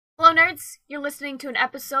nerds! You're listening to an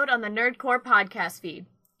episode on the Nerdcore podcast feed.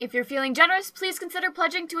 If you're feeling generous, please consider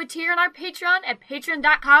pledging to a tier on our Patreon at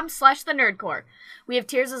patreon.com/thenerdcore. We have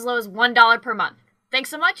tiers as low as $1 per month. Thanks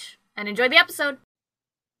so much, and enjoy the episode!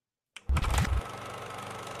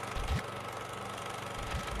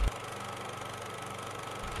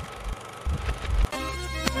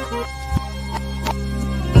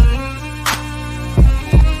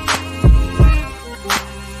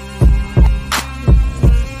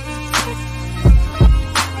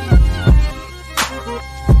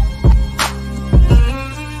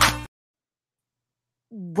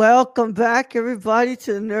 Welcome back, everybody,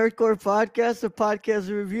 to the Nerdcore Podcast, the podcast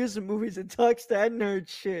that reviews the movies and talks that nerd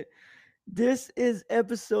shit. This is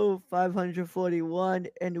episode 541,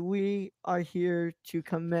 and we are here to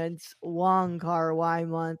commence Wong Kar-wai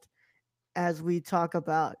month as we talk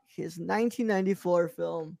about his 1994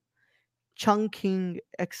 film, Chungking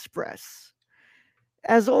Express.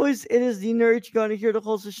 As always, it is the nerd you're going to hear to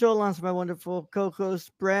host the show, alongside my wonderful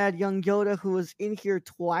co-host, Brad Young Yoda, who was in here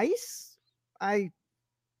twice. I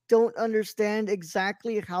don't understand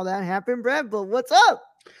exactly how that happened, Brad, but what's up?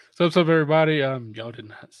 What's up, everybody? Y'all did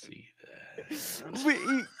not see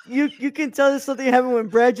that. You can tell there's something happened when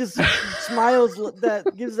Brad just smiles. That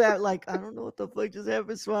gives that, like, I don't know what the fuck just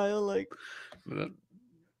happened. Smile, like, I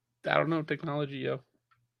don't know technology, yo.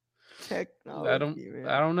 Technology.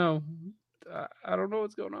 I don't know. I don't know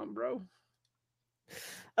what's going on, bro.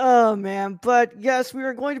 Oh man, but yes, we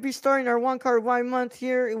are going to be starting our Wong Kar-wai month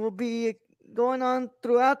here. It will be going on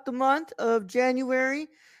throughout the month of January.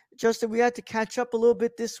 Just that we had to catch up a little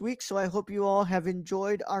bit this week, so I hope you all have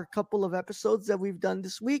enjoyed our couple of episodes that we've done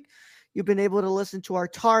this week. You've been able to listen to our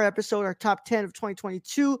TAR episode, our top 10 of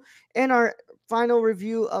 2022, and our final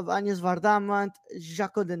review of Agnes Varda month,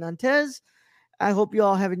 Jaco de Nantes. I hope you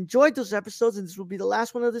all have enjoyed those episodes, and this will be the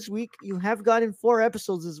last one of this week. You have gotten 4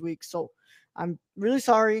 episodes this week, so I'm really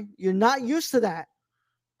sorry. You're not used to that,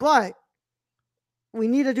 but we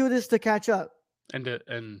need to do this to catch up.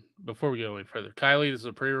 And before we go any further, Kylie, this is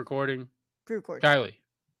a pre-recording. Kylie,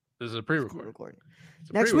 this is a pre-recording.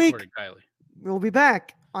 Next week, Kylie, we'll be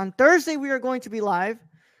back. On Thursday, we are going to be live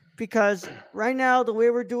because right now, the way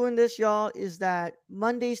we're doing this, y'all, is that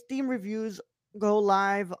Monday's theme reviews go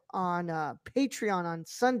live on Patreon on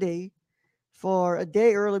Sunday for a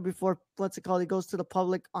day early before, it goes to the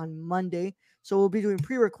public on Monday. So we'll be doing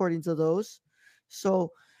pre-recordings of those.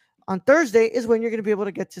 So on Thursday is when you're going to be able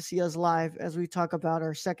to get to see us live as we talk about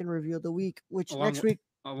our second review of the week, which next week,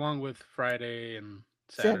 along with Friday and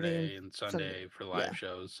Saturday and Sunday for live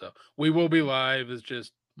shows. So we will be live. It's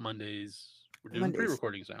just Mondays. We're doing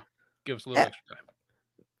pre-recordings now. Give us a little extra time.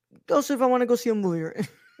 Also, if I want to go see a movie,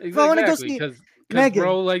 if I want to go see Megan,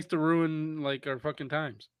 bro likes to ruin like our fucking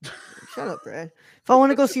times. Shut up, Brad. If I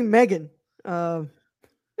want to go see Megan, yeah.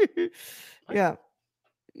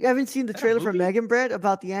 You haven't seen the trailer for Megan, Brad,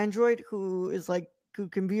 about the android who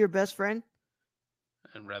can be your best friend?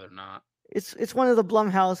 I'd rather not. It's one of the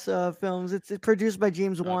Blumhouse films. It's produced by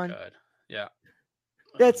James Wan. God. Yeah.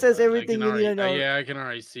 That says everything you need to know. Yeah, I can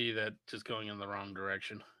already see that just going in the wrong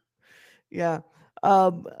direction. Yeah.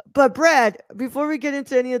 But Brad, before we get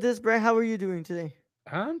into any of this, Brad, how are you doing today?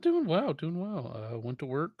 I'm doing well. Went to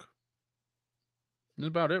work. That's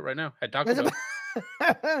about it right now. Had Taco Bell.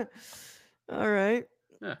 All right.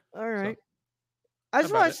 Yeah. All right. So, I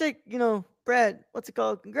just want to say, Brad, what's it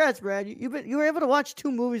called? Congrats, Brad. You were able to watch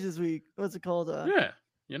 2 movies this week. What's it called? Yeah.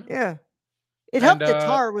 Yeah. It helped that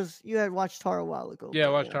Tar you had watched Tar a while ago. Yeah, I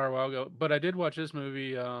watched Tar a while ago. But I did watch this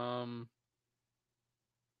movie not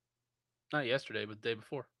yesterday, but the day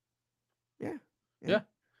before. Yeah.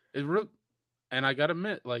 It really, and I gotta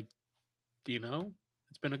admit, it's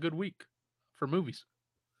been a good week for movies.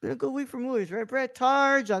 Been a good week for movies, right, Brad?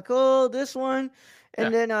 Tar, Jaco, this one.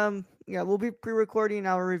 And then we'll be pre-recording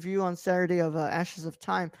our review on Saturday of Ashes of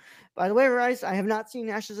Time. By the way, Rice, I have not seen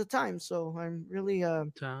Ashes of Time, so I'm really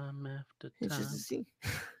time after time interested to see.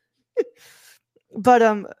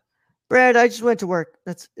 But Brad, I just went to work.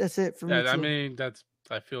 That's it for me. I mean,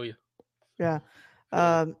 I feel you. Yeah.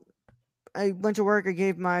 I went to work. I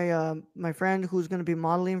gave my my friend who's going to be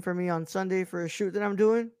modeling for me on Sunday for a shoot that I'm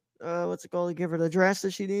doing. I give her the dress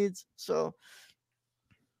that she needs. So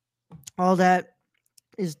all that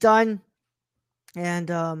is done.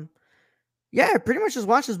 And I pretty much just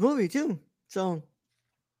watched this movie too. So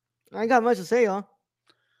I ain't got much to say, y'all.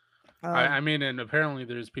 I mean, and apparently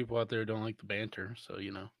there's people out there who don't like the banter, so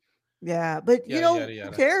Yeah, but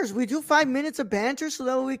who cares? We do 5 minutes of banter so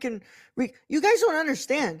that we can. You guys don't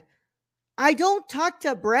understand. I don't talk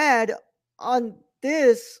to Brad on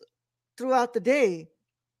this throughout the day.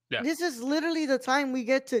 Yeah. This is literally the time we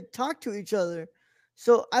get to talk to each other.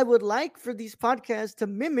 So I would like for these podcasts to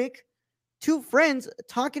mimic two friends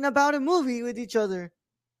talking about a movie with each other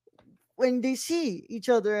when they see each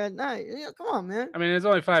other at night. Come on, man. I mean, it's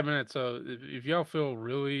only 5 minutes, so if y'all feel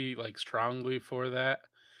really like strongly for that,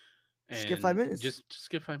 Skip and 5 minutes. just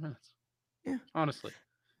skip 5 minutes. Yeah. Honestly.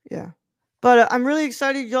 Yeah. But I'm really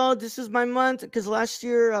excited, y'all. This is my month because last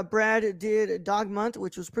year Brad did Dog Month,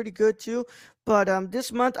 which was pretty good too. But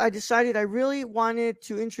this month I decided I really wanted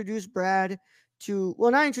to introduce Brad to, well,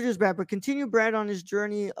 not introduce Brad, but continue Brad on his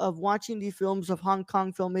journey of watching the films of Hong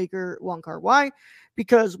Kong filmmaker Wong Kar-wai,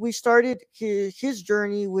 because we started his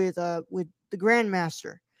journey with the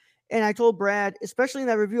Grandmaster, and I told Brad, especially in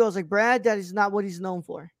that review, I was like, Brad, that is not what he's known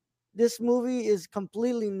for. This movie is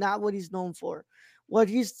completely not what he's known for. What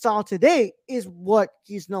he saw today is what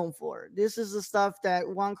he's known for. This is the stuff that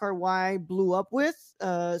Wong Kar Wai blew up with,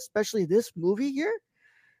 especially this movie here.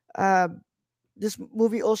 Uh, this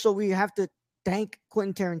movie also, we have to thank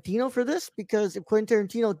Quentin Tarantino for this, because if Quentin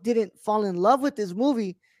Tarantino didn't fall in love with this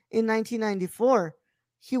movie in 1994,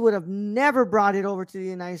 he would have never brought it over to the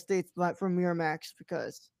United States, but from Miramax,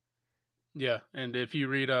 because Yeah, and if you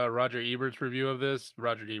read Roger Ebert's review of this,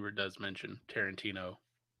 Roger Ebert does mention Tarantino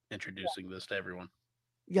introducing this to everyone.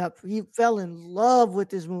 yep, he fell in love with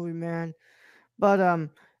this movie, man. But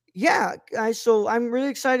yeah, guys. So I'm really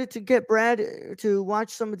excited to get Brad to watch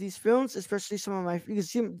some of these films, especially some of my. You can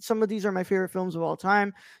see some of these are my favorite films of all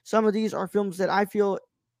time. Some of these are films that I feel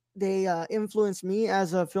they influence me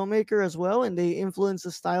as a filmmaker as well, and they influence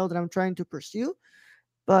the style that I'm trying to pursue.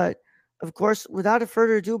 But of course, without a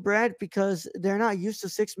further ado, Brad, because they're not used to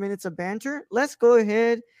 6 minutes of banter, let's go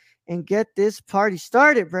ahead and get this party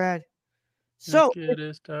started, Brad. Let's So get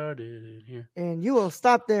it started in here. and you will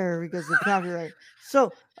stop there because of copyright.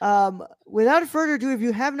 So, without further ado, if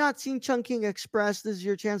you have not seen Chungking Express, this is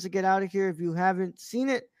your chance to get out of here if you haven't seen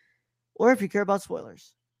it, or if you care about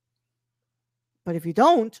spoilers. But if you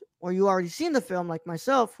don't, or you already seen the film, like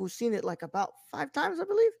myself, who's seen it like about 5 times, I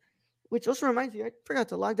believe, which also reminds me, I forgot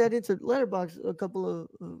to log that into Letterbox a couple of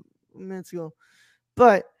minutes ago.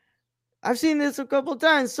 But I've seen this a couple of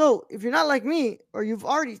times. So if you're not like me, or you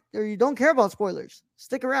don't care about spoilers,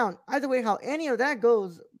 stick around. Either way, how any of that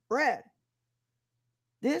goes, Brad,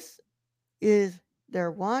 this is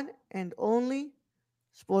their one and only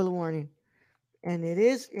spoiler warning. And it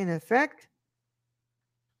is in effect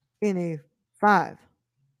in a 5,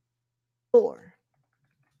 4,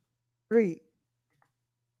 3,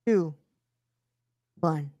 2,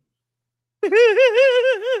 1.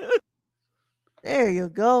 There you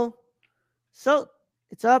go. So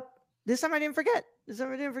it's up. This time I didn't forget. Brad.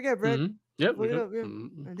 Mm-hmm. Yep, Look it yep. up. Yeah,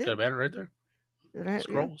 Mm-hmm. I Got a did. banner right there. Yeah.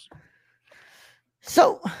 Scrolls.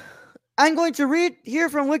 So I'm going to read here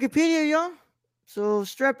from Wikipedia, y'all. So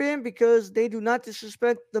strap in, because they do not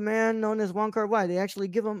disrespect the man known as Wong Kar Wai. They actually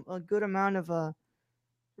give him a good amount of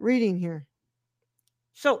reading here.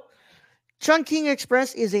 So, Chungking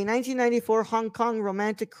Express is a 1994 Hong Kong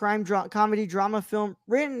romantic comedy drama film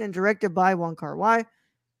written and directed by Wong Kar Wai.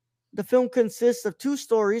 The film consists of two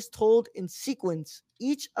stories told in sequence,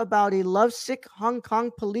 each about a lovesick Hong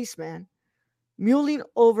Kong policeman mulling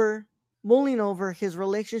over his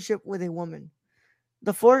relationship with a woman.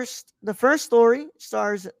 The first story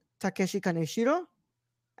stars Takeshi Kaneshiro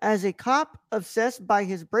as a cop obsessed by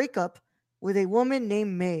his breakup with a woman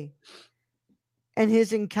named May and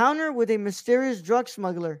his encounter with a mysterious drug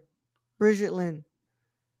smuggler, Bridget Lin.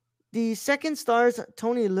 The second stars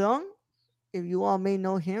Tony Leung, if you all may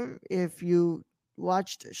know him if you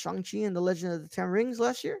watched Shang-Chi and the Legend of the Ten Rings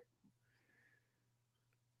last year.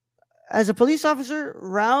 As a police officer,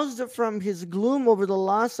 roused from his gloom over the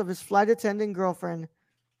loss of his flight attendant girlfriend,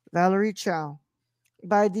 Valerie Chow,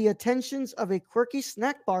 by the attentions of a quirky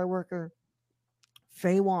snack bar worker,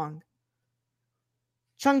 Fei Wong.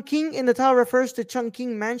 Chungking in the title refers to Chungking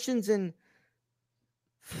mansions in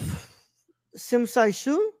Sim Sai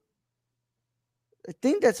Shu. I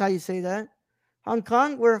think that's how you say that. Hong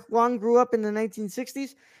Kong, where Wong grew up in the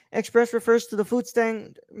 1960s. Express refers to the food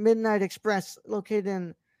stand Midnight Express, located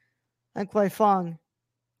in An Kwai Fong,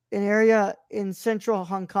 an area in central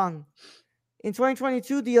Hong Kong. In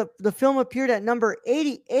 2022, the film appeared at number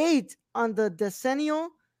 88 on the decennial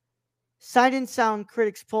Sight and Sound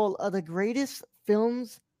Critics poll of the greatest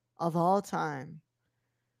films of all time.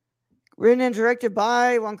 Written and directed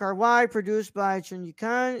by Wong Kar Wai, produced by Chun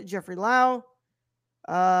Yi-kan, Jeffrey Lau.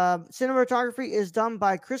 Cinematography is done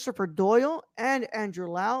by Christopher Doyle and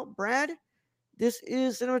Andrew Lau. Brad, this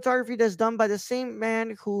is cinematography that's done by the same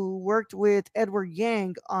man who worked with Edward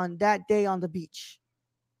Yang on That Day on the Beach.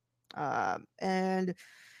 And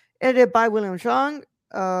edited by William Chong,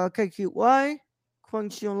 KQY, Kwang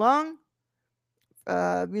Xiong Long,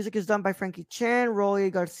 Music is done by Frankie Chan, Roy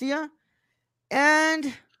Garcia,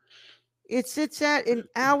 and it sits at an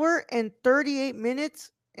hour and 38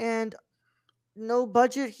 minutes. And no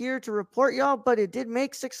budget here to report, y'all, but it did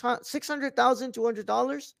make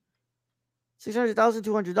 $600,200.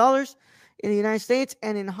 $600,200 in the United States,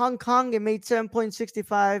 and in Hong Kong, it made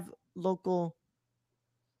 7.65 local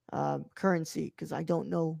currency, because I don't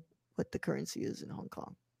know what the currency is in Hong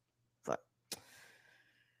Kong. But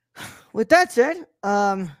with that said,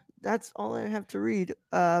 that's all I have to read.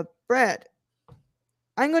 Brad,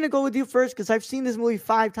 I'm going to go with you first because I've seen this movie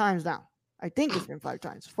 5 times now. I think it's been 5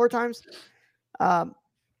 times, 4 times.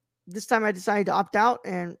 This time I decided to opt out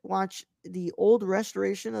and watch the old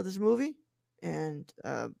restoration of this movie. And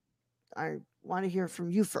I want to hear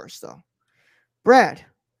from you first, though. Brad,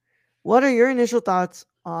 what are your initial thoughts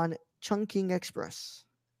on Chungking Express?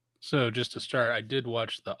 So just to start, I did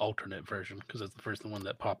watch the alternate version because that's the first one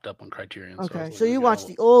that popped up on Criterion. Okay, so so you watched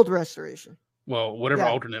the old restoration. Well, whatever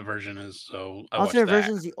alternate version is. So I alternate watched that.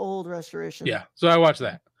 version is the old restoration. Yeah, so I watched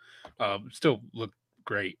that. Still looked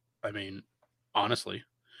great. I mean, honestly,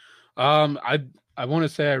 I want to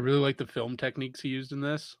say I really like the film techniques he used in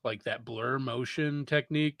this, like that blur motion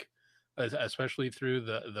technique, especially through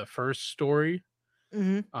the first story.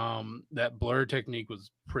 Mm-hmm. That blur technique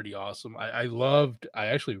was pretty awesome. I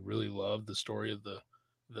actually really loved the story of the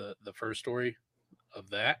first story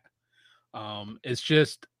of that. It's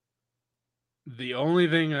just the only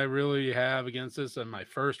thing I really have against this on my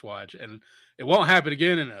first watch, and it won't happen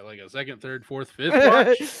again in a second, third, fourth, fifth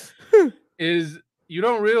watch, is you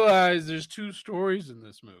don't realize there's 2 stories in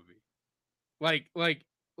this movie. Like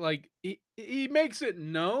he makes it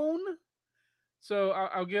known. So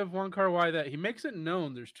I'll give Wong Kar-wai that he makes it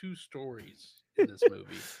known there's 2 stories in this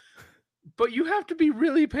movie, but you have to be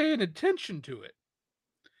really paying attention to it.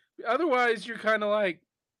 Otherwise, you're kind of like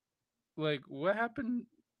what happened?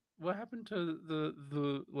 What happened to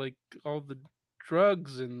the like all the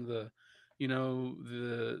drugs and the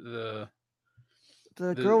the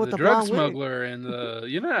girl with the the drug blonde wig. smuggler and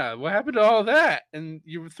the what happened to all that? And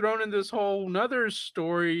you were thrown in this whole another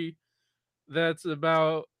story that's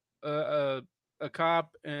about a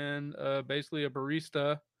cop and basically a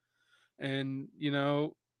barista, and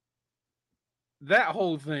that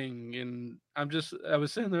whole thing. And I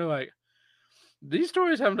was sitting there like, these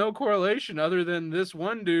stories have no correlation other than this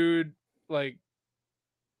one dude like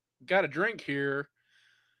got a drink here.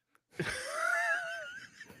 That's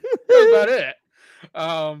about it.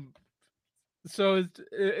 So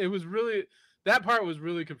it was really, that part was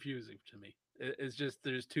really confusing to me. It's just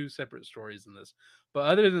there's 2 separate stories in this, but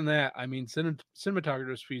other than that, I mean,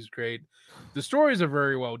 cinematography is great. The stories are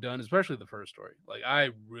very well done, especially the first story. Like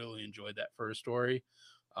I really enjoyed that first story.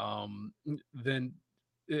 Then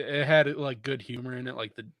it had like good humor in it.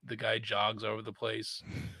 Like the guy jogs over the place,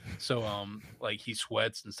 so like he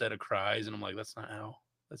sweats instead of cries, and I'm like, that's not how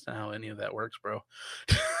any of that works, bro.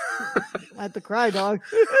 I had to cry, dog.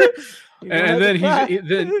 And then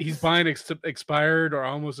he's buying expired or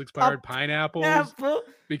almost expired pineapples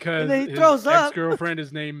because his ex-girlfriend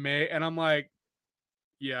is named May, and I'm like,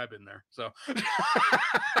 yeah, I've been there. So,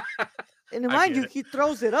 and mind you, he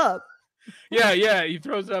throws it up. Yeah, he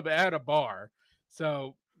throws it up at a bar.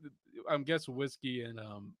 So I'm guessing whiskey and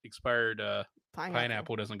expired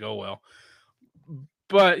pineapple doesn't go well.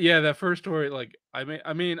 But yeah, that first story, like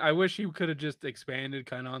I mean, I wish he could have just expanded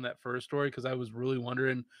kind of on that first story, because I was really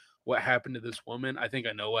wondering what happened to this woman. I think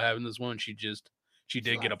I know what happened to this woman. She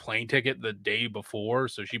did get a plane ticket the day before,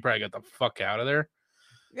 so she probably got the fuck out of there.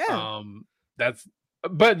 Yeah.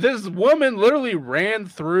 But this woman literally ran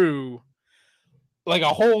through like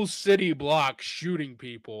a whole city block shooting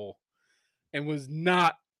people and was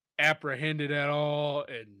not apprehended at all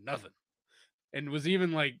and nothing. And was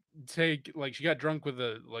even like she got drunk with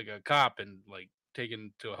a cop and like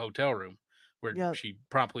taken to a hotel room where she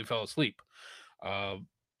promptly fell asleep.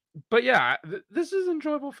 But yeah, this is an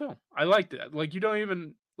enjoyable film. I liked it. Like you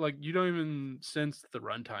don't even sense the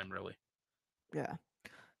runtime really. Yeah,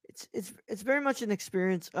 it's very much an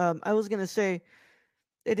experience. I was gonna say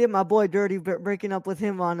they did my boy dirty breaking up with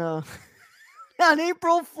him on on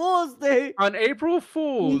April Fool's Day. On April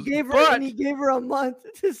Fool's, he gave her a month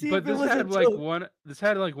to see if it was a joke. This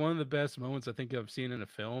had like one of the best moments I think I've seen in a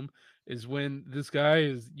film is when this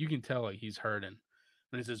guy you can tell like he's hurting.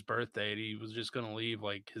 And it's his birthday, and he was just gonna leave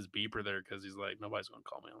like his beeper there because he's like, nobody's gonna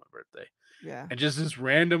call me on my birthday. Yeah. And just this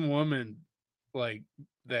random woman, like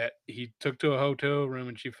that he took to a hotel room,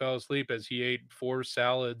 and she fell asleep as he ate 4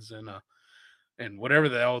 salads and whatever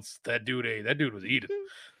the else that dude ate. That dude was eating.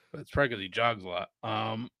 But it's probably because he jogs a lot.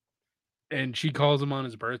 and she calls him on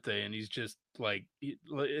his birthday, and he's just like,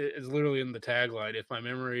 it's literally in the tagline, "If my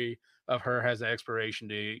memory of her has an expiration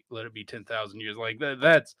date, let it be 10,000 years." Like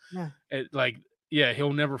that's Yeah. it. Like, yeah,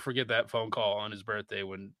 he'll never forget that phone call on his birthday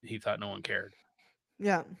when he thought no one cared.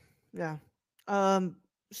 Yeah. Yeah. Um.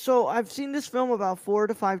 So I've seen this film about 4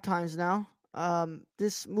 to 5 times now.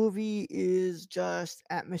 This movie is just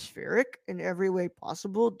atmospheric in every way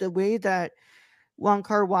possible. The way that Wong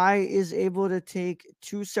Kar Wai is able to take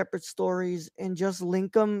two separate stories and just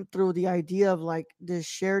link them through the idea of like this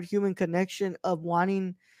shared human connection of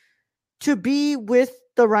wanting to be with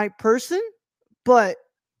the right person, but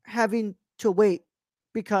having to wait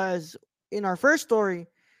because in our first story,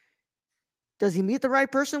 does he meet the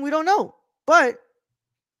right person? We don't know, but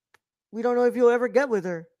we don't know if he'll ever get with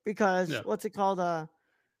her because Yeah, what's it called?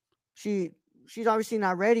 She she's obviously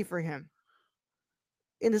not ready for him.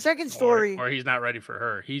 In the second story, or he's not ready for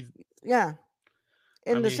her. He's, yeah.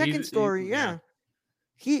 I In the mean, second story, yeah.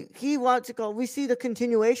 yeah, he wants to go. We see the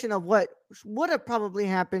continuation of what would have probably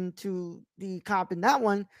happened to the cop in that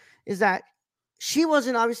one is that she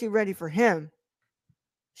wasn't obviously ready for him.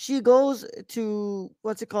 She goes to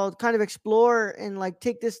what's it called, kind of explore and like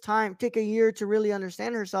take this time, take a year to really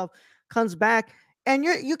understand herself. Comes back, and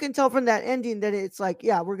you can tell from that ending that it's like,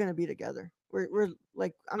 yeah, we're gonna be together. We're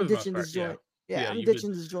like, For I'm the most ditching part, this yeah, joint. Yeah, yeah. I'm You could,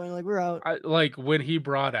 ditching this joint. Like we're out. like when he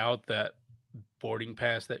brought out that boarding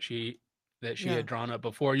pass that she Yeah, had drawn up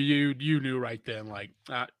before, you knew right then, like,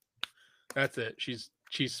 that's it. She's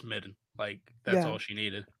smitten. Like, that's yeah. all she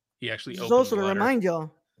needed. He actually Just opened also the to letter. remind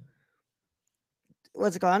y'all,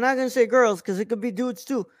 what's it called? I'm not gonna say girls because it could be dudes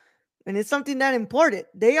too. And it's something that important.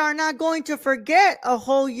 They are not going to forget a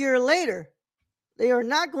whole year later. They are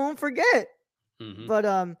not going to forget. Hmm. But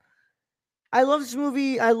I love this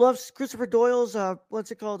movie. I love Christopher Doyle's what's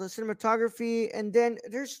it called, the cinematography. And then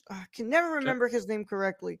there's I can never Can, remember his name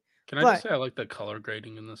correctly, can I just but say I like the color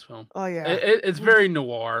grading in this film? oh yeah, It's Oof. very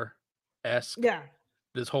noir esque. Yeah.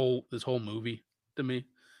 This whole movie to me,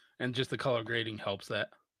 and just the color grading helps that.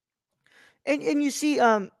 And you see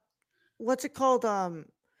what's it called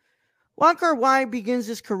Wong Wai begins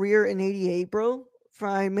his career in '88, bro,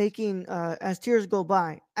 by making As Tears Go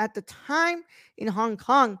By. At the time in Hong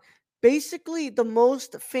Kong, basically the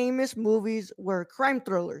most famous movies were crime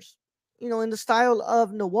thrillers, in the style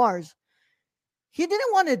of noirs. He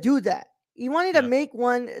didn't want to do that. He wanted to Yeah. make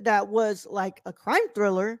one that was like a crime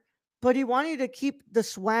thriller, but he wanted to keep the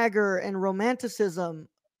swagger and romanticism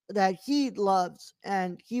that he loves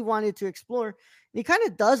and he wanted to explore. And he kind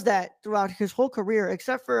of does that throughout his whole career,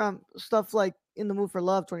 except for stuff like In the Mood for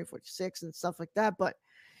Love 2046 and stuff like that. But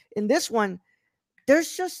in this one,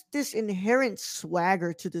 there's just this inherent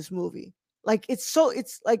swagger to this movie. Like it's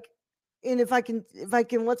like, and if I can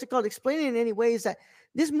what's it called, explain it in any way, is that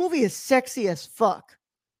this movie is sexy as fuck.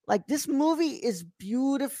 Like this movie is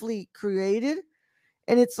beautifully created,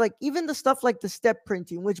 and it's like even the stuff like the step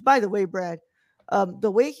printing, which by the way, Brad,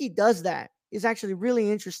 the way he does that is actually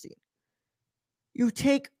really interesting. You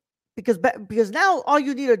take because now all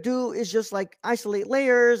you need to do is just like isolate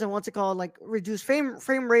layers and what's it called, like reduce frame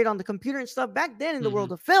rate on the computer and stuff. Back then in the Hmm.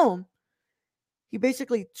 world of film, he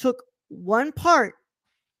basically took one part,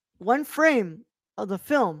 one frame of the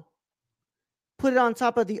film, put it on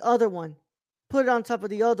top of the other one, put it on top of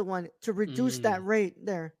the other one to reduce that Mm. rate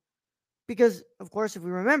there. Because of course, if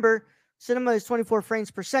we remember, cinema is 24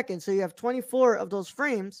 frames per second, so you have 24 of those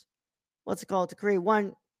frames. What's it called, to create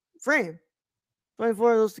one frame?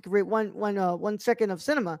 24 of those to create 1 second of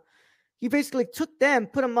cinema. He basically took them,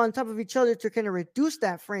 put them on top of each other to kind of reduce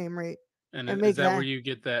that frame rate And and is make that where that you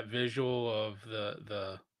get that visual of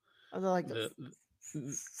like the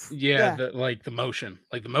yeah, yeah, the motion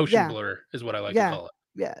yeah, blur is what I like to yeah, call it.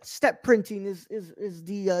 yeah. Step printing is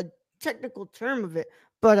the technical term of it,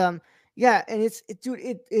 but yeah, and dude,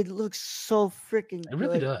 it looks so freaking It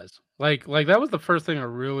really good. does. Like that was the first thing I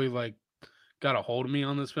really like got a hold of me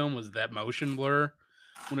on this film, was that motion blur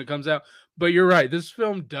when it comes out. But you're right, this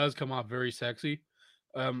film does come off very sexy.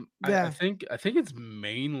 I Yeah. think it's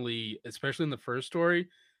mainly, especially in the first story,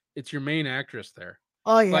 it's your main actress there.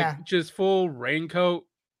 Oh Like, yeah. just full raincoat,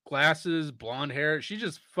 glasses, blonde hair. She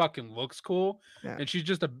just fucking looks cool, Yeah. and she's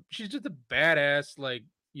just a badass, like,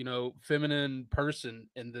 feminine person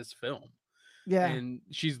in this film. Yeah. And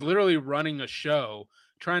she's literally running a show,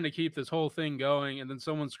 trying to keep this whole thing going, and then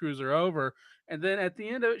someone screws her over, and then at the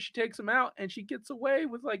end of it she takes him out, and she gets away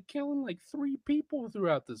with like killing like three people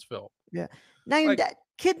throughout this film. Yeah. Now Like, that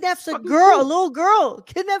kidnaps a fucking girl, a cool. little girl,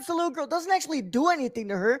 kidnaps a little girl, doesn't actually do anything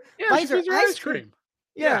to her, Yeah, she buys her feeds her ice ice cream. cream.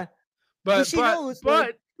 Yeah. Yeah. Because but she but knows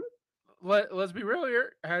that. but let's be real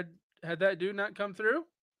here. Had that dude not come through,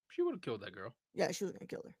 she would have killed that girl. Yeah, she was gonna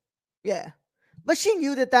kill her. Yeah, but she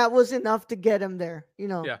knew that that was enough to get him there,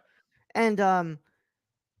 Yeah. and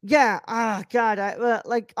yeah, God,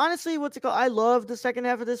 like honestly, what's it called? I love the second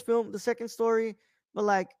half of this film, the second story, but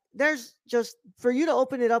like, there's just for you to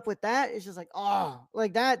open it up with that, it's just like, oh,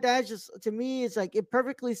 like that. That just to me, it's like it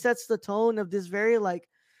perfectly sets the tone of this very like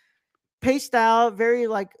paced out, very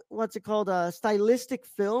like what's it called, a stylistic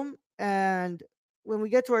film. And when we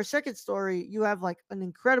get to our second story, you have like an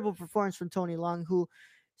incredible performance from Tony Long, who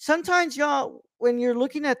sometimes y'all, when you're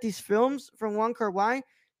looking at these films from Wong Kar Wai,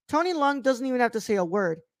 Tony Long doesn't even have to say a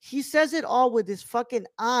word. He says it all with his fucking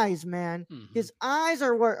eyes, man. Hmm. His eyes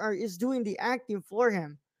are what are is doing the acting for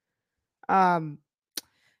him. Um,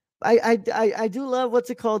 I do love what's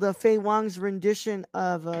it called, Fei Wong's rendition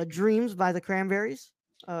of "Dreams" by the Cranberries.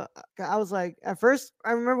 I was like, at first,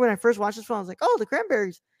 I remember when I first watched this film, I was like, oh, the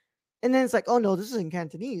Cranberries, and then it's like, oh no, this is in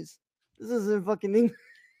Cantonese. This is in fucking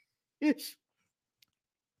English.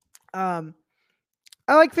 Um,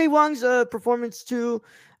 I like Fei Wong's performance too.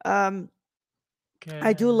 Um,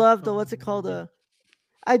 I do love the what's it called, California.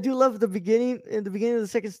 I do love the beginning in the beginning of the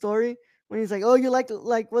second story when he's like, "Oh, you like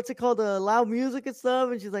what's it called, loud music and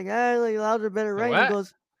stuff," and she's like, "Ah, like louder, better, Like right?" And he what?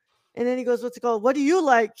 goes, and then he goes, "What's it called? What do you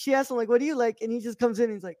like?" She asks him like, "What do you like?" And he just comes in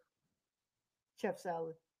and he's like, "Chef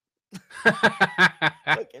salad."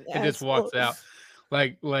 Fucking It just asshole. walks out.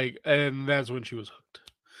 And that's when she was hooked.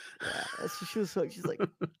 Yeah, she was hooked. She's like,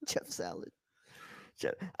 "Chef salad."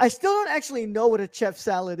 Chef. I still don't actually know what a chef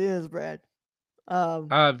salad is, Brad. Um.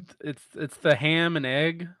 It's the ham and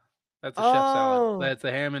egg. That's a chef salad. Oh. That's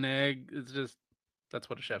a ham and egg. It's just that's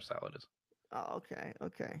what a chef salad is. Oh. Okay.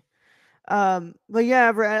 Okay. But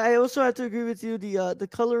yeah, Brad, I also have to agree with you. The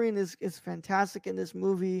coloring is fantastic in this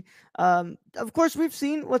movie. Of course, we've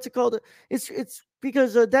seen what's it called. It's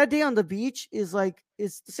because That Day on the Beach is like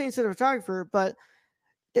it's the same cinematographer, but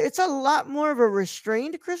it's a lot more of a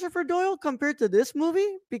restrained Christopher Doyle compared to this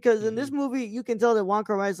movie. Because in this Hmm. movie, you can tell that Wong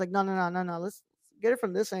Kar Wai is like, no, no, no, no, no. Let's get it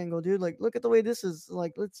from this angle, dude. Like, look at the way this is.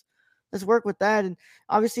 Like, let's work with that. And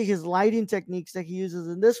obviously, his lighting techniques that he uses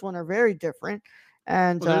in this one are very different.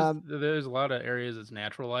 And Well, there's a lot of areas that's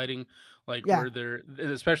natural lighting, like yeah, where they're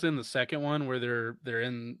especially in the second one where they're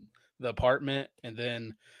in the apartment, and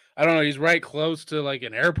then I don't know, he's right close to like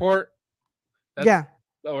an airport. That's yeah.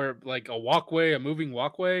 or like a walkway, a moving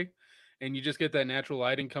walkway, and you just get that natural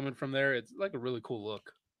lighting coming from there. It's like a really cool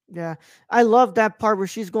look. Yeah, I love that part where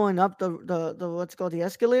she's going up the what's it called, the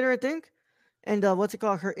escalator, I think, and what's it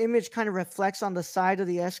called? Her image kind of reflects on the side of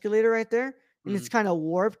the escalator right there, and it's Mhm. kind of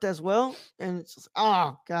warped as well. And it's just,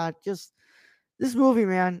 oh god, just this movie,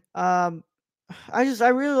 man. I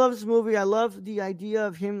really love this movie. I love the idea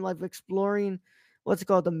of him like exploring what's it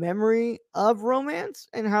called, the memory of romance,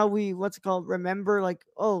 and how we what's it called, remember like,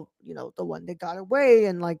 oh, the one that got away,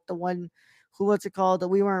 and like the one who what's it called, that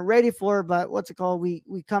we weren't ready for, but what's it called, we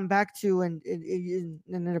come back to, and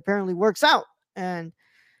it apparently works out. And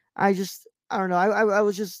I don't know. I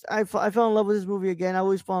was just I fell in love with this movie again. I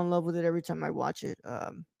always fall in love with it every time I watch it.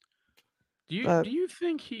 Do But you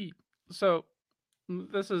think he so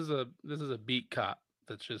this is a beat cop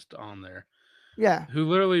that's just on there yeah, who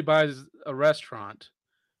literally buys a restaurant.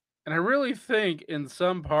 And I really think in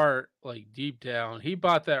some part, like deep down, he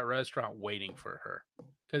bought that restaurant waiting for her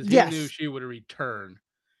because he knew yes, she would return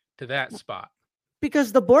to that spot.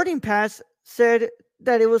 because the boarding pass said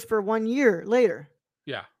that it was for 1 year later.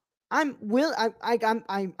 Yeah, I'm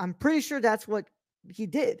pretty sure that's what he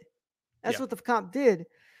did. That's yeah. what the cop did.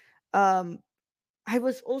 Um, I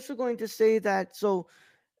was also going to say that. So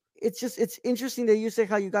it's interesting that you say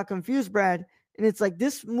how you got confused, Brad. And it's like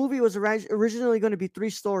this movie was originally going to be three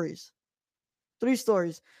stories. Three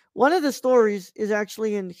stories. One of the stories is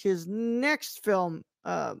actually in his next film,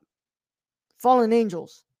 Fallen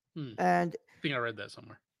Angels, Hmm. and I think I read that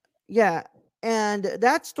somewhere. yeah, and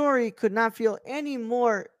that story could not feel any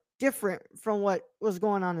more different from what was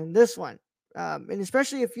going on in this one. And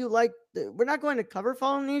especially if you like, we're not going to cover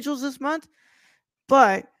Fallen Angels this month,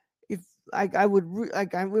 but if I would,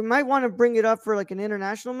 we might want to bring it up for like an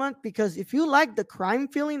international month, because if you like the crime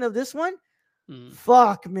feeling of this one, Hmm.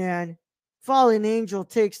 fuck, man, Fallen Angel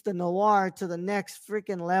takes the noir to the next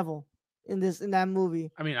freaking level in that movie.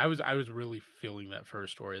 I mean, I was really feeling that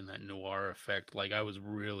first story and that noir effect. Like I was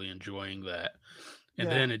really enjoying that, and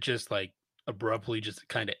Yeah, then it just like abruptly just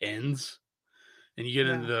kind of ends, and you get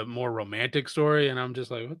into yeah, the more romantic story, and I'm just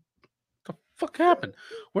like, what the fuck happened?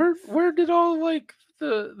 Where did all like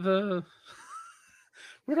the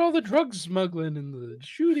where'd all the drug smuggling and the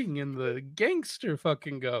shooting and the gangster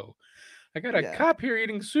fucking go? I got a yeah. cop here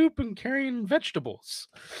eating soup and carrying vegetables.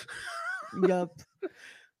 Yup.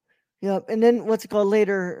 Yep. And then what's it called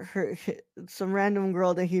later? Some random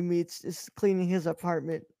girl that he meets is cleaning his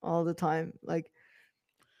apartment all the time. Like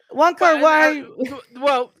one But car, why?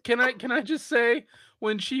 well, can I just say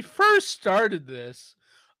when she first started this,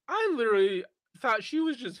 I literally thought she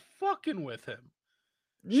was just fucking with him.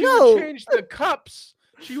 She would No, change the cups.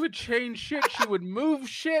 She would change shit. She would move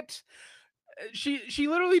shit. She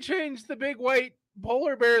literally changed the big white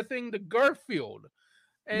polar bear thing to Garfield.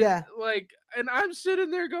 And yeah, and I'm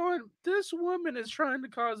sitting there going, this woman is trying to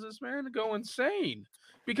cause this man to go insane.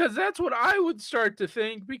 Because that's what I would start to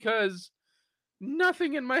think because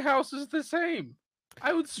nothing in my house is the same.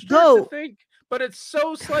 I would start to though, think, but it's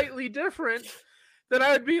so slightly different that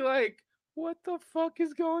I would be like, what the fuck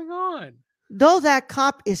is going on? though that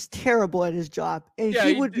cop is terrible at his job, and Yeah,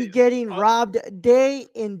 he would be getting robbed day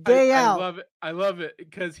in day I out. love it. I love it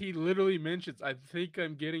because he literally mentions, I think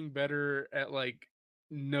I'm getting better at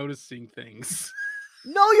noticing things.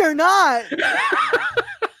 No, you're not,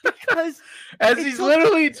 because As it he's took.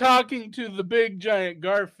 literally talking to the big giant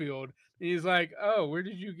Garfield, and he's like, "Oh, where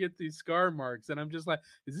did you get these scar marks?" And I'm just like,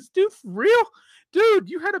 "Is this dude for real, dude?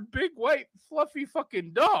 You had a big white fluffy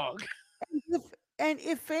fucking dog." If, and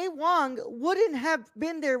if Fei Wong wouldn't have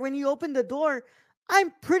been there when you opened the door,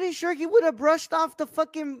 I'm pretty sure he would have brushed off the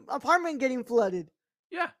fucking apartment getting flooded.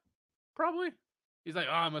 Yeah, probably. He's like,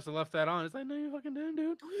 "Oh, I must have left that on." It's like, "No, you fucking didn't,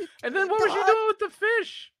 dude." No, you And then didn't, what was she dog. doing with the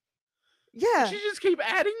fish? Did Yeah, she just keep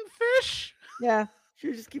adding fish? yeah.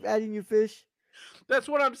 She just keep adding you fish. That's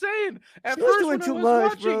what I'm saying. She At was first, doing when I too was much,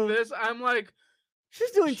 watching bro. this, I'm like,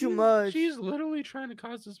 She's doing too much. she's literally trying to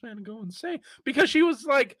cause this man to go insane because she was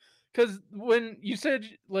like, because when you said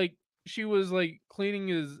she was cleaning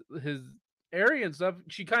his area and stuff,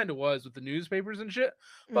 she kind of was with the newspapers and shit.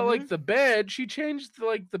 But Mm-hmm. the bed, she changed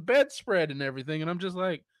the bedspread and everything, and I'm just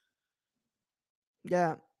like,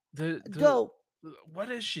 Yeah. the Though what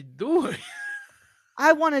is she doing?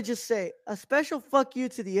 I want to just say a special fuck you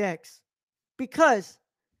to the ex because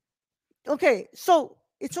okay, so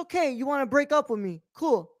it's okay. You want to break up with me?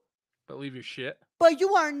 Cool. But leave your shit But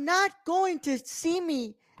you are not going to see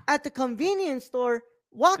me at the convenience store,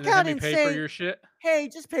 walk and then have out me and pay for say, your shit. hey,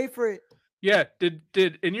 just pay for it. Yeah, did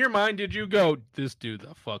in your mind did you go, this dude's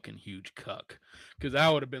a fucking huge cuck? Because I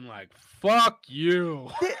would have been like, fuck you.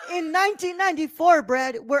 In 1994,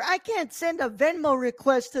 Brad, where I can't send a Venmo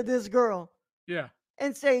request to this girl Yeah,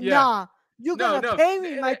 and say, yeah. nah, you're No, going to no, pay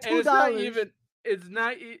me my and it's not $2. even. It's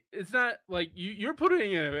not like you're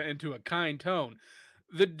putting it into a kind tone.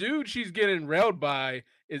 The dude she's getting railed by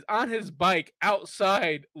is on his bike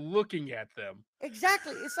outside looking at them.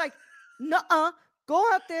 Exactly. It's like, nuh go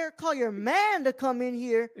out there, call your man to come in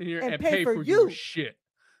here and And pay pay for for your you shit.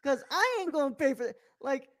 because I ain't going to pay for it.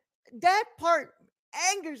 Like, that part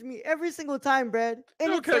angers me every single time, Brad.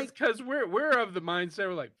 And No, it's like, because we're of the mindset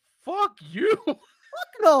we're like, fuck you. fuck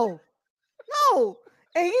no, no.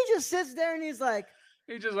 And he just sits there and he's like,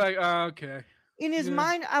 He's just like, oh, okay, in his yeah.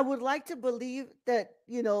 mind, I would like to believe that,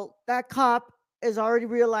 that cop has already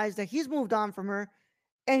realized that he's moved on from her.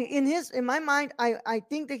 And in my mind, I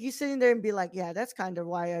think that he's sitting there and be like, yeah, that's kind of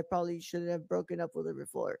why I probably should have broken up with her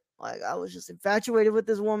before. Like I was just infatuated with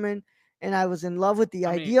this woman and I was in love with the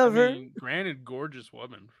idea I of her. mean, granted, gorgeous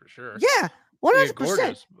woman for sure. Yeah, Yeah, 100%.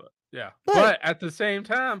 gorgeous, but yeah. But But at the same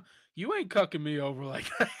time, you ain't cucking me over like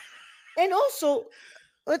that. and also,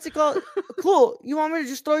 what's it called? Cool. You want me to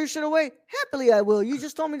just throw your shit away? Happily I will. You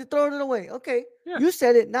just told me to throw it away. Okay. Yeah. You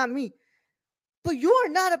said it, not me. But you are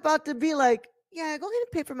not about to be like, yeah, go ahead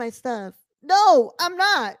and pay for my stuff. No, I'm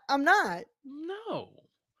not. I'm not. No.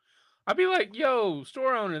 I'd be like, yo,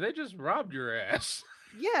 store owner, they just robbed your ass.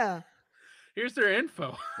 Yeah. Here's their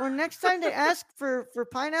info. Or next time they ask for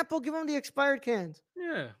pineapple, give them the expired cans.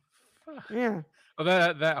 Yeah. Fuck. Yeah. Oh,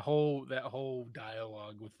 that whole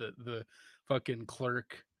dialogue with the fucking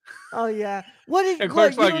clerk. Oh yeah. And What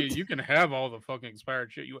clerk's you like, don't you can have all the fucking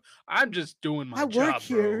expired shit you. I'm just doing I my work job,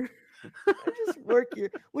 bro. here. I just work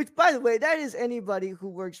here. Which by the way, that is anybody who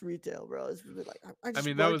works retail, bro. It's like I just I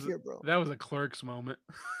mean, work here, bro. that was a clerk's moment.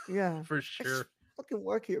 Yeah. For I just sure. fucking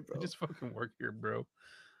work here, I bro. just fucking work here, bro.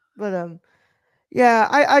 But yeah,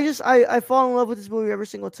 I fall in love with this movie every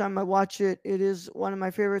single time I watch it. It is one of my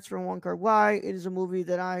favorites from One Car Why. It is a movie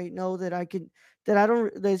that I know that I can that I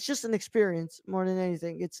don't that it's just an experience more than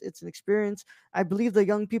anything. It's an experience. I believe the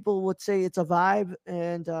young people would say it's a vibe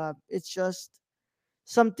and it's just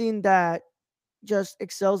something that just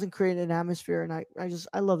excels in creating an atmosphere and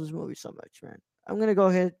I love this movie so much, man. I'm going to go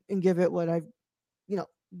ahead and give it what I, you know,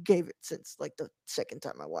 gave it since like the second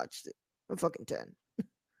time I watched it. A fucking 10.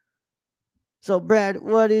 So, Brad,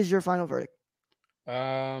 what is your final verdict?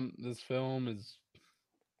 This film is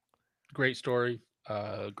great story,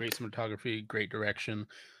 great cinematography, great direction.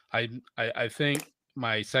 I think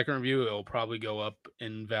my second review it'll probably go up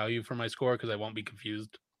in value for my score because I won't be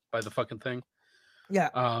confused by the fucking thing. Yeah.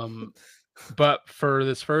 But for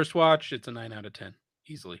this first watch, it's a 9 out of 10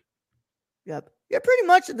 easily. Yep. Yeah, pretty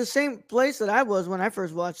much at the same place that I was when I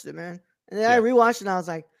first watched it, man. And then I Yeah. rewatched it and I was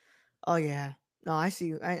like, oh yeah. No, I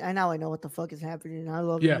see. I now I know what the fuck is happening. I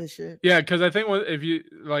love Yeah. this shit. Yeah, because I think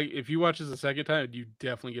if you watch this a second time, you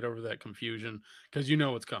definitely get over that confusion because you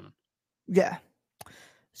know what's coming. Yeah.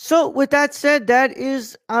 So with that said, that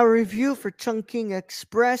is our review for Chungking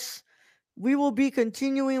Express. We will be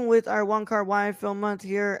continuing with our One Car Wine Film Month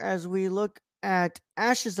here as we look at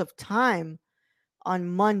Ashes of Time on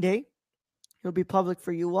Monday. It'll be public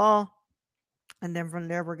for you all. And then from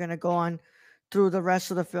there, we're going to go on through the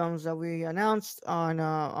rest of the films that we announced on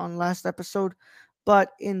last episode.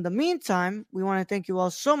 But in the meantime, we want to thank you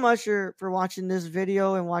all so much for watching this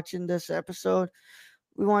video and watching this episode.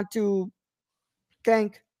 We want to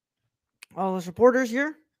thank all the supporters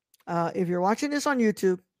here. If you're watching this on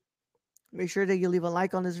YouTube, make sure that you leave a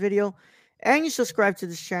like on this video and you subscribe to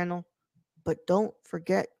this channel. But don't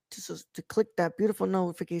forget to click that beautiful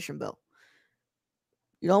notification bell.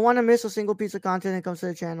 You don't want to miss a single piece of content that comes to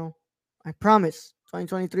the channel. I promise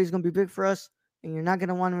 2023 is going to be big for us, and you're not going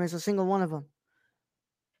to want to miss a single one of them.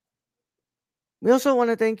 We also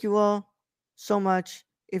want to thank you all so much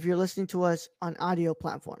if you're listening to us on audio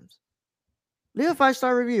platforms. Leave a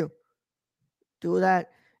 5-star review. Do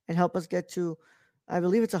that and help us get to, I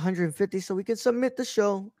believe it's 150, so we can submit the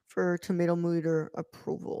show for tomato meter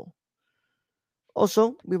approval.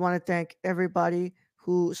 Also, we want to thank everybody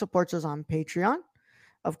who supports us on Patreon.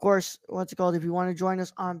 Of course, what's it called? If you want to join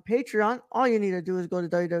us on Patreon, all you need to do is go to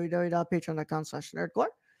www.patreon.com/nerdcore.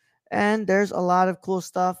 And there's a lot of cool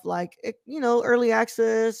stuff like, early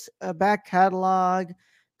access, a back catalog,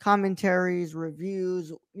 commentaries,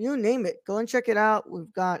 reviews, you name it. Go and check it out.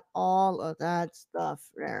 We've got all of that stuff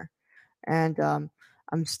there. And I'm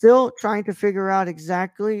still trying to figure out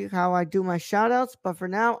exactly how I do my shout outs. But for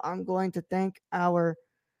now, I'm going to thank our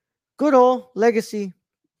good old legacy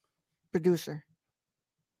producer,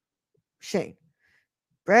 Shane.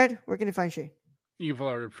 Brad, where can you find Shane? You can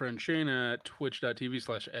follow our friend Shane at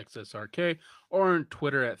twitch.tv/xsrk or on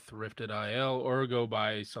Twitter at thriftedil or go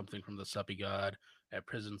buy something from the Suppy God at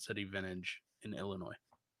Prison City Vintage in Illinois.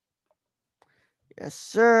 Yes,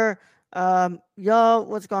 sir. Y'all,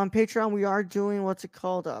 what's going on Patreon? We are doing what's it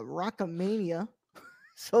called? Rockamania.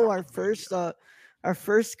 So our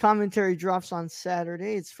first commentary drops on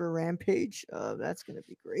Saturday. It's for Rampage. That's gonna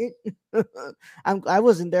be great. I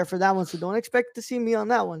wasn't there for that one, so don't expect to see me on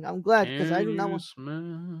that one. I'm glad because I do not want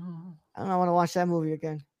to watch that movie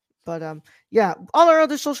again. But yeah, all our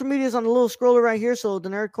other social medias on the little scroller right here. So the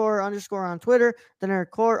Nerdcore _ on Twitter, the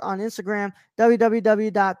Nerdcore on Instagram,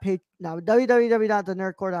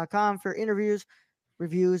 www.thenerdcore.com for interviews,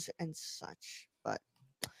 reviews, and such. But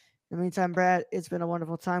in the meantime, Brad, it's been a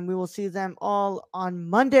wonderful time. We will see them all on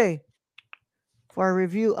Monday for a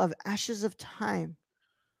review of Ashes of Time.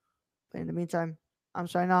 But in the meantime, I'm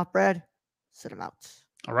signing off, Brad. Set him out.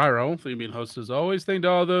 All right, Raul. Thank you for being host as always. Thank to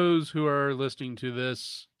all those who are listening to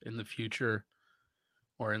this in the future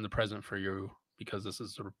or in the present for you, because this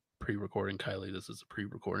is sort of pre-recording. Kylie, this is a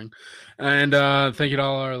pre-recording. And thank you to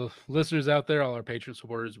all our listeners out there, all our patron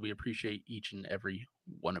supporters. We appreciate each and every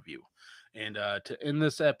one of you. And to end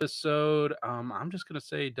this episode, I'm just going to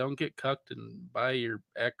say don't get cucked and buy your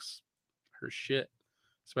ex her shit,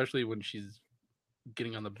 especially when she's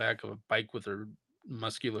getting on the back of a bike with her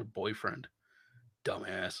muscular boyfriend.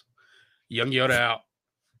 Dumbass. Young Yoda out.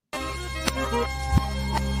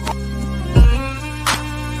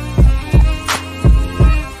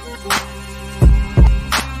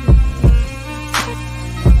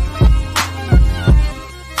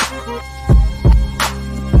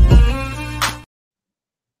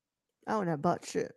 I don't have butt shit.